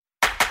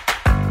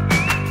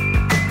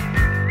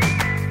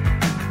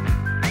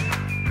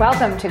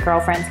Welcome to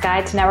Girlfriend's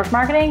Guide to Network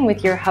Marketing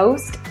with your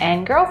host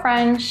and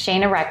girlfriend,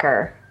 Shayna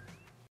Recker.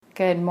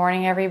 Good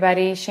morning,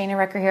 everybody. Shayna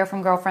Recker here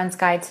from Girlfriend's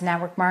Guide to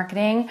Network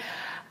Marketing.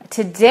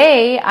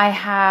 Today, I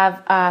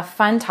have a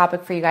fun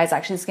topic for you guys.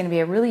 Actually, it's going to be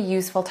a really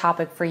useful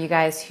topic for you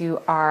guys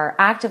who are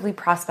actively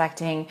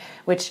prospecting,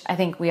 which I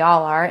think we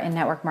all are in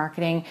network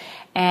marketing.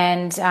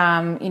 And,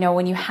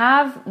 when you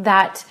have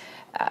that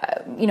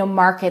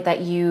market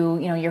that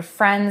you're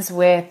friends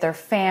with, their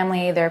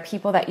family, they're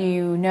people that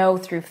you know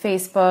through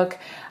Facebook,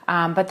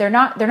 but they're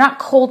not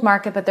cold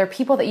market, but they're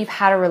people that you've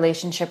had a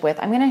relationship with.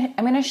 I'm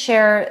gonna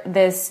share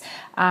this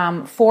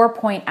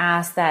 4-point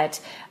ask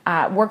that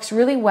works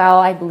really well,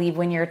 I believe,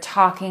 when you're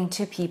talking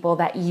to people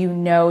that you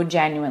know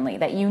genuinely,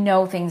 that you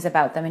know things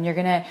about them, and you're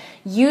gonna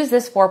use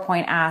this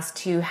 4-point ask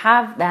to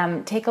have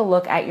them take a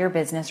look at your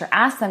business or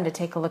ask them to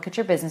take a look at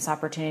your business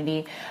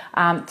opportunity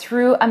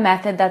through a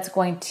method that's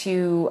going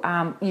to,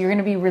 you're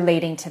gonna be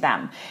relating to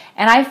them.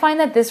 And I find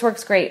that this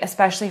works great,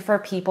 especially for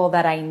people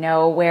that I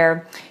know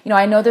where,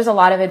 I know there's a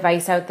lot of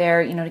advice out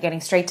there, getting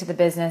straight to the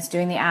business,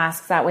 doing the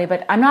asks that way,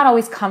 but I'm not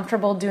always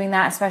comfortable doing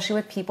that, especially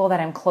with people that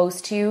I'm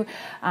close to,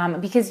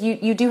 because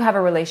you do have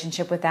a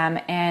relationship with them.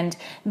 And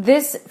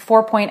this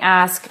 4-point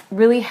ask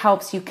really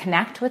helps you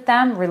connect with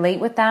them, relate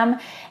with them,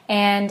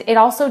 and it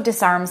also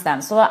disarms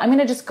them. So I'm going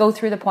to just go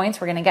through the points.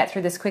 We're going to get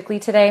through this quickly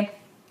today.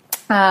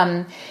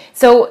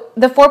 So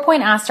the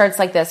 4-point ask starts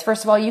like this.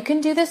 First of all, you can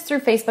do this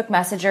through Facebook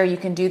Messenger. You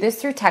can do this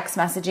through text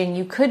messaging.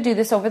 You could do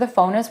this over the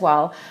phone as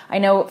well. I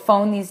know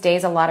phone these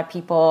days, a lot of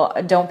people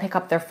don't pick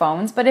up their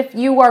phones, but if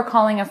you are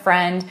calling a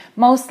friend,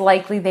 most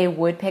likely they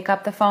would pick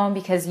up the phone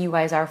because you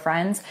guys are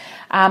friends.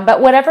 But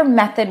whatever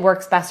method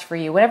works best for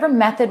you, whatever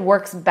method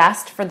works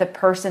best for the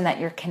person that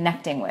you're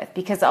connecting with,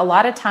 because a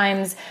lot of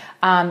times,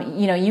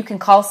 you can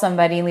call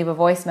somebody and leave a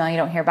voicemail, you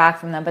don't hear back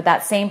from them, but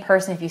that same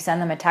person, if you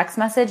send them a text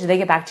message, they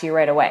get back to you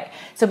right away.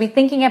 So be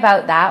thinking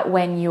about that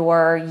when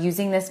you're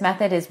using this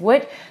method is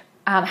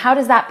how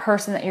does that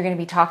person that you're going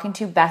to be talking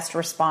to best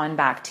respond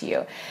back to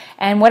you?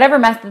 And whatever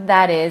method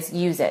that is,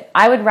 use it.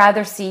 I would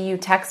rather see you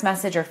text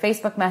message or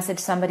Facebook message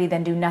somebody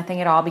than do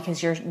nothing at all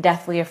because you're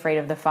deathly afraid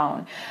of the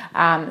phone.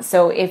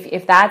 So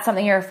if that's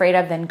something you're afraid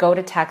of, then go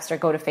to text or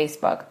go to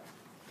Facebook.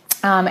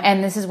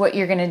 And this is what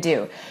you're going to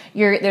do.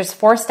 There's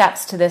 4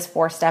 steps to this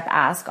 4-step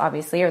ask,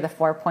 obviously, or the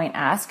 4-point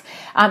ask.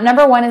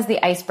 Number 1 is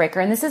the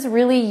icebreaker. And this is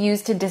really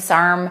used to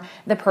disarm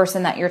the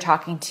person that you're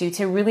talking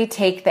to really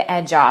take the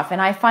edge off. And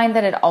I find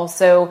that it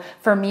also,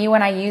 for me,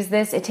 when I use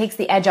this, it takes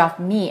the edge off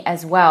me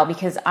as well,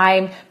 because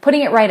I'm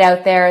putting it right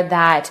out there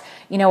that,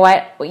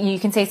 you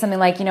can say something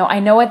like, I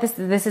know what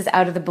this is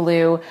out of the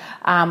blue.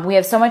 We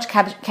have so much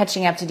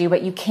catching up to do,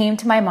 but you came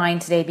to my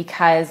mind today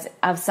because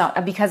of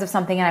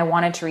something, and I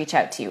wanted to reach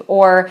out to you.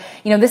 Or,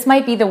 this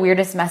might be the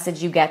weirdest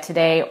message you get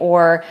today.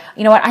 Or,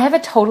 I have a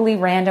totally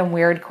random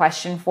weird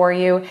question for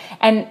you.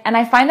 And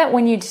I find that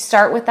when you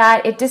start with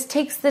that, it just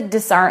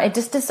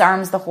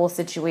disarms the whole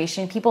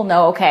situation. People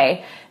know,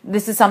 okay,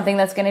 this is something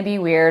that's going to be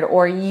weird.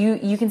 Or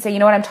you can say,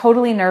 I'm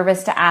totally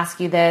nervous to ask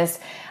you this.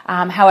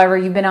 However,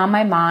 you've been on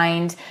my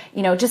mind,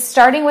 just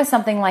starting with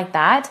something like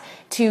that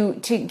to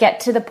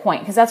get to the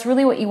point, because that's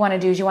really what you want to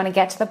do is you want to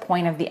get to the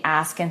point of the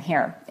ask in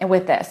here and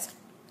with this.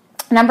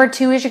 Number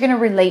 2 is you're going to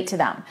relate to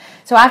them.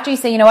 So after you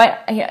say,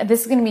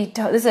 this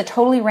is a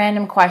totally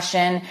random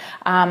question.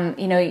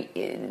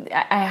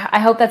 I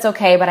hope that's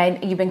okay,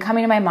 but you've been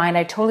coming to my mind.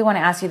 I totally want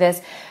to ask you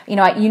this.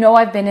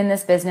 I've been in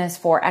this business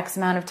for X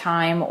amount of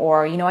time,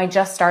 or, I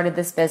just started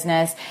this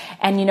business.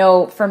 And,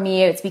 for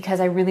me, it's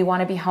because I really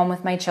want to be home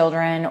with my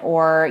children,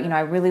 or, I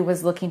really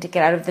was looking to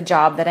get out of the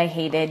job that I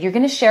hated. You're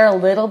going to share a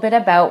little bit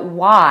about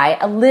why,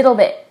 a little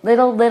bit.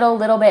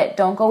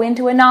 Don't go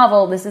into a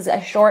novel. This is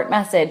a short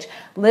message.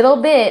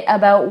 Little bit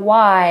about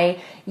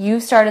why you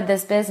started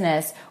this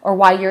business, or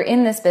why you're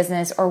in this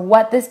business, or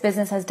what this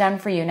business has done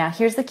for you. Now,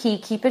 here's the key.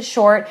 Keep it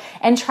short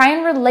and try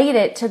and relate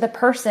it to the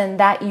person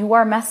that you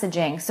are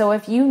messaging. So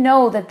if you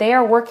know that they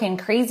are working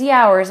crazy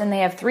hours and they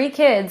have 3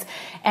 kids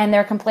and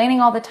they're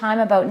complaining all the time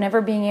about never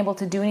being able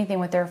to do anything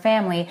with their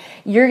family,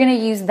 you're going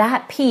to use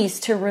that piece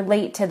to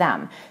relate to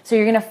them. So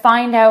you're going to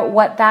find out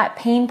what that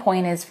pain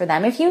point is for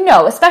them. If you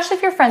know, especially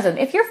if you're friends with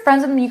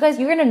them, you guys,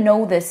 you're going to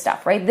know this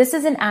stuff, right? This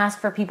is an ask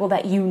for people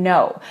that you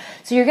know.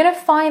 So you're going to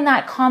find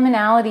that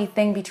commonality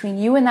thing between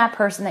you and that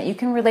person that you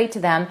can relate to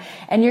them.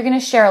 And you're going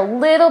to share a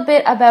little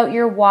bit about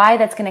your why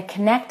that's going to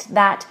connect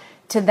that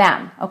to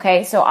them.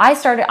 Okay. So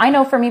I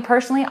know for me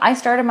personally, I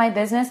started my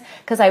business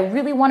because I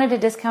really wanted a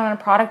discount on a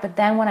product. But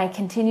then when I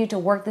continued to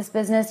work this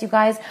business, you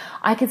guys,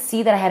 I could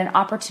see that I had an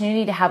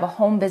opportunity to have a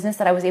home business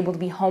that I was able to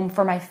be home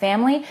for my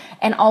family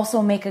and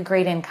also make a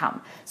great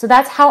income. So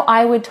that's how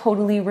I would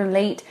totally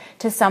relate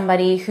to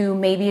somebody who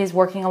maybe is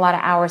working a lot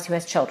of hours who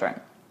has children.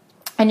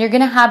 And you're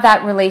going to have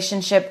that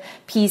relationship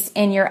piece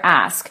in your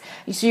ask.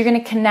 So you're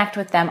going to connect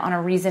with them on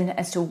a reason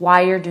as to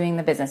why you're doing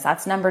the business.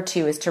 That's number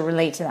 2, is to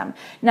relate to them.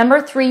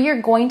 Number 3,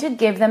 you're going to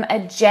give them a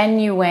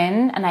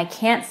genuine, and I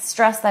can't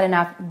stress that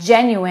enough,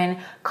 genuine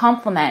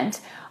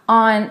compliment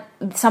on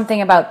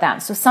something about them.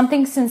 So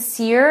something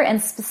sincere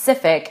and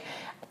specific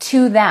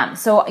to them.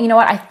 So you know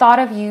what? I thought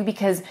of you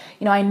because,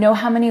 I know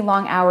how many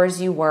long hours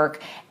you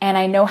work, and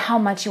I know how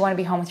much you want to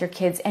be home with your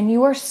kids, and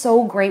you are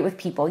so great with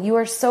people. You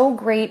are so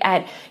great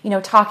at,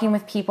 talking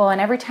with people,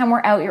 and every time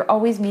we're out, you're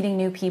always meeting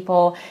new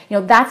people.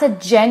 That's a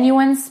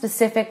genuine,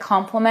 specific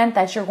compliment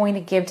that you're going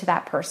to give to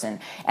that person.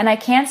 And I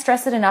can't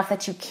stress it enough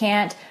that you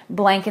can't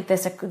blanket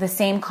the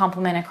same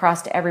compliment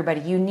across to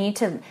everybody. You need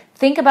to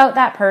think about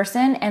that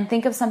person and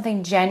think of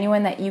something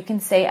genuine that you can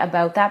say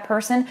about that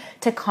person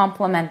to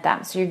compliment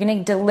them. So you're going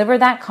to deliver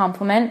that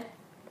compliment.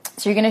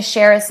 So you're going to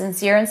share a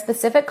sincere and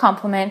specific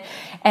compliment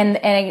and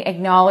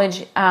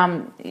acknowledge,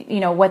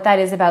 what that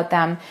is about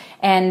them,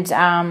 and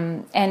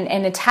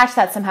attach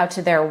that somehow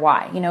to their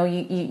why.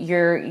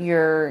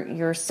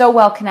 You're so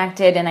well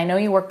connected, and I know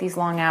you work these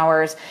long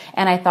hours,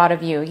 and I thought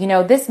of you.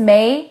 This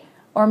may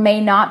or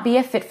may not be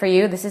a fit for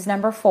you. This is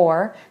number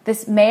 4.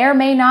 This may or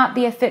may not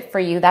be a fit for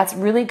you. That's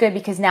really good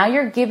because now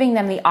you're giving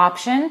them the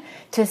option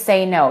to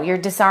say no. You're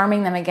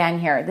disarming them again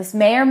here. This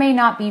may or may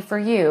not be for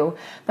you,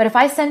 but if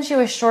I sent you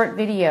a short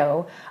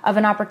video of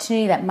an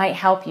opportunity that might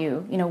help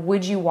you,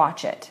 would you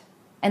watch it?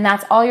 And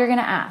that's all you're going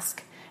to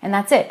ask. And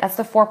that's it. That's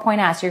the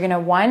 4-point ask. You're going to,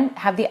 1,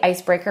 have the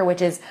icebreaker,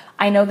 which is,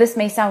 I know this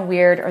may sound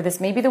weird, or this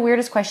may be the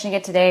weirdest question you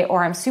get today,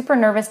 or I'm super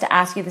nervous to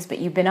ask you this, but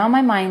you've been on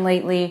my mind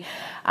lately.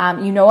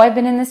 I've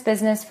been in this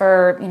business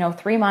for,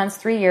 3 months,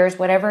 3 years,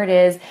 whatever it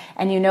is.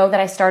 And you know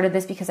that I started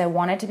this because I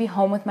wanted to be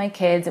home with my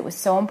kids. It was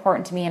so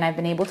important to me, and I've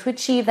been able to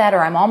achieve that, or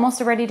I'm almost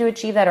ready to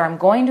achieve that, or I'm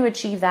going to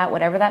achieve that,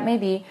 whatever that may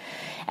be.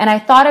 And I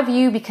thought of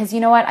you because,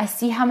 I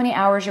see how many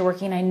hours you're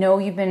working. I know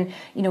you've been,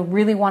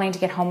 really wanting to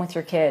get home with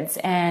your kids.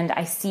 And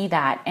I see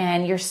that.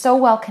 And you're so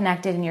well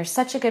connected, and you're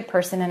such a good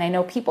person. And I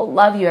know people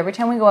love you. Every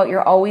time we go out,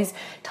 you're always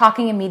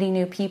talking and meeting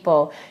new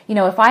people.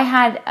 If I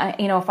had,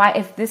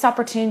 if this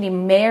opportunity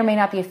may or may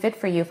not be a fit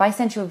for you, if I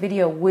sent you a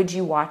video, would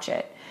you watch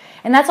it?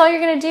 And that's all you're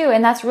going to do.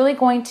 And that's really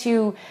going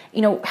to,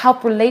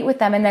 help relate with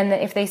them. And then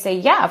if they say,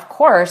 yeah, of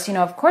course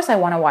I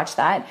want to watch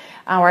that,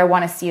 or I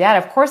want to see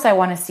that. Of course I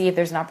want to see if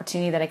there's an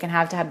opportunity that I can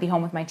have to be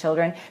home with my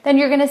children. Then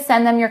you're going to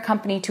send them your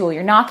company tool.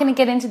 You're not going to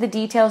get into the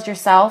details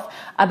yourself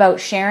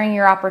about sharing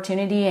your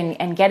opportunity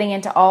and getting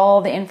into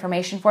all the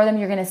information for them.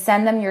 You're going to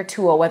send them your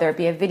tool, whether it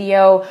be a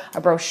video,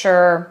 a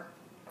brochure,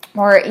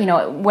 or,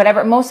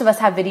 whatever. Most of us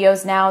have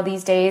videos now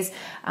these days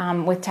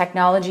with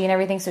technology and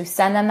everything. So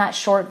send them that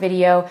short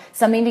video,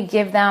 something to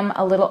give them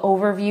a little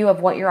overview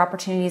of what your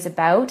opportunity is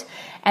about.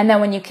 And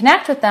then when you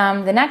connect with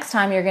them, the next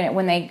time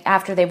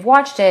after they've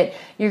watched it,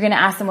 you're going to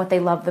ask them what they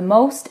love the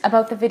most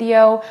about the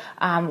video,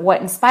 what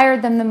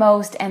inspired them the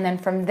most. And then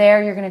from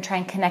there, you're going to try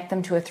and connect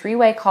them to a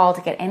 3-way call to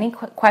get any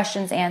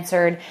questions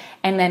answered,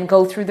 and then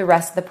go through the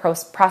rest of the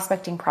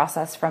prospecting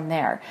process from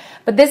there.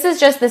 But this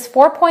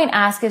 4-point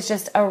ask is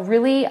just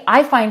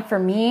I find for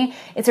me,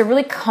 it's a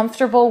really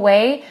comfortable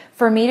way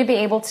for me to be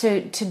able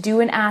to do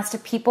an ask to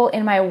people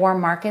in my warm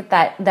market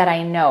that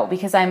I know,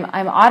 because I'm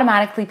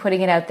automatically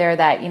putting it out there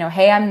that,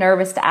 hey, I'm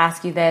nervous to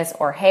ask you this,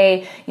 or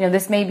hey,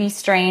 this may be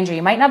strange, or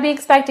you might not be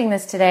expecting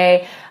this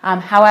today.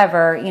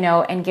 However,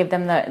 and give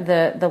them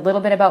the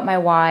little bit about my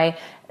why,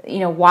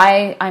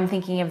 why I'm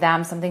thinking of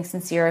them, something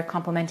sincere of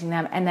complimenting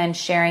them, and then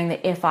sharing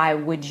the if I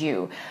would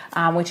you,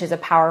 which is a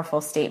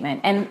powerful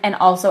statement, and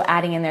also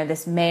adding in there,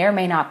 this may or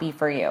may not be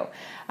for you.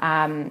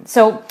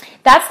 So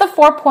that's the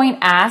 4-point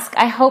ask.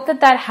 I hope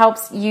that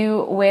helps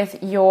you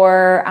with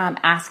your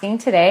asking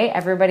today.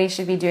 Everybody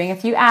should be doing a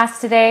few asks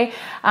today.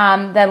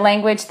 The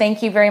language,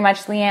 thank you very much,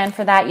 Leanne,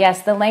 for that.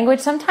 Yes, the language,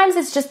 sometimes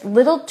it's just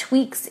little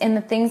tweaks in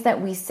the things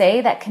that we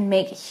say that can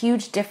make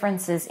huge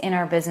differences in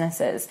our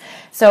businesses.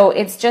 So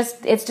it's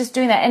just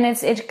doing that. And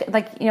it's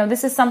like,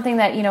 this is something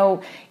that,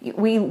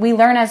 we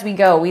learn as we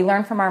go. We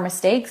learn from our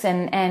mistakes.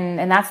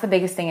 And that's the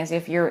biggest thing, is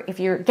if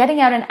you're getting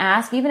out an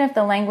ask, even if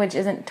the language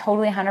isn't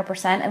totally 100%,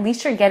 at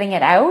least you're getting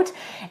it out.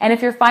 And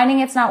if you're finding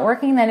it's not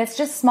working, then it's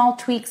just small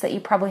tweaks that you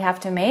probably have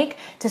to make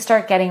to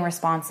start getting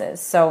responses.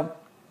 So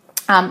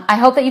I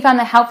hope that you found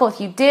that helpful. If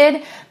you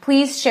did,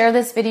 please share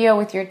this video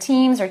with your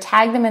teams or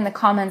tag them in the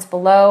comments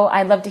below.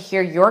 I'd love to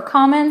hear your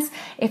comments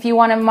if you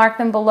want to mark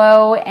them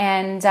below.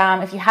 And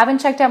if you haven't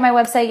checked out my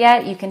website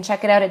yet, you can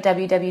check it out at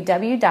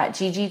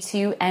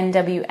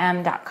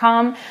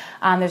www.gg2nwm.com.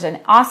 There's an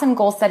awesome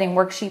goal setting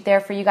worksheet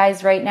there for you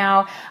guys right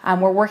now.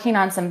 We're working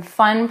on some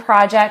fun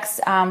projects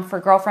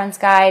for Girlfriend's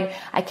Guide.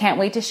 I can't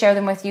wait to share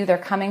them with you. They're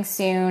coming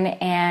soon.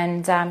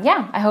 And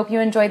I hope you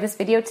enjoyed this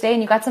video today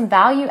and you got some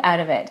value out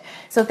of it.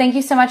 So thank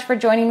you so much for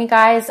joining me,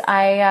 guys.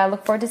 I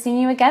look forward to seeing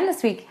you again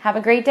this week. Have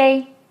a great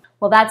day.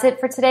 Well, that's it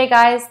for today,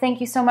 guys.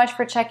 Thank you so much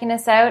for checking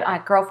us out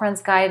on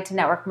Girlfriend's Guide to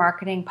Network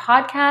Marketing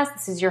podcast.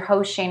 This is your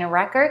host, Shana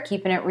Recker,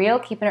 keeping it real,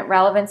 keeping it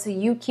relevant so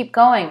you keep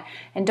going.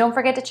 And don't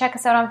forget to check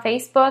us out on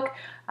Facebook,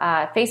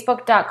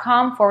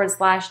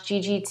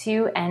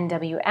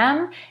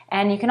 facebook.com/GG2NWM.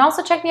 And you can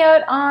also check me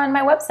out on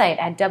my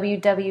website at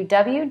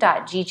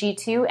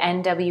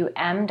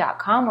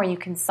www.gg2nwm.com, where you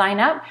can sign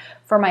up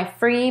for my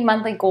free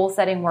monthly goal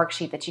setting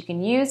worksheet that you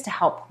can use to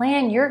help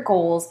plan your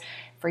goals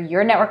for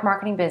your network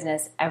marketing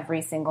business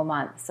every single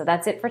month. So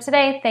that's it for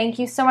today. Thank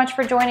you so much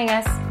for joining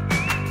us.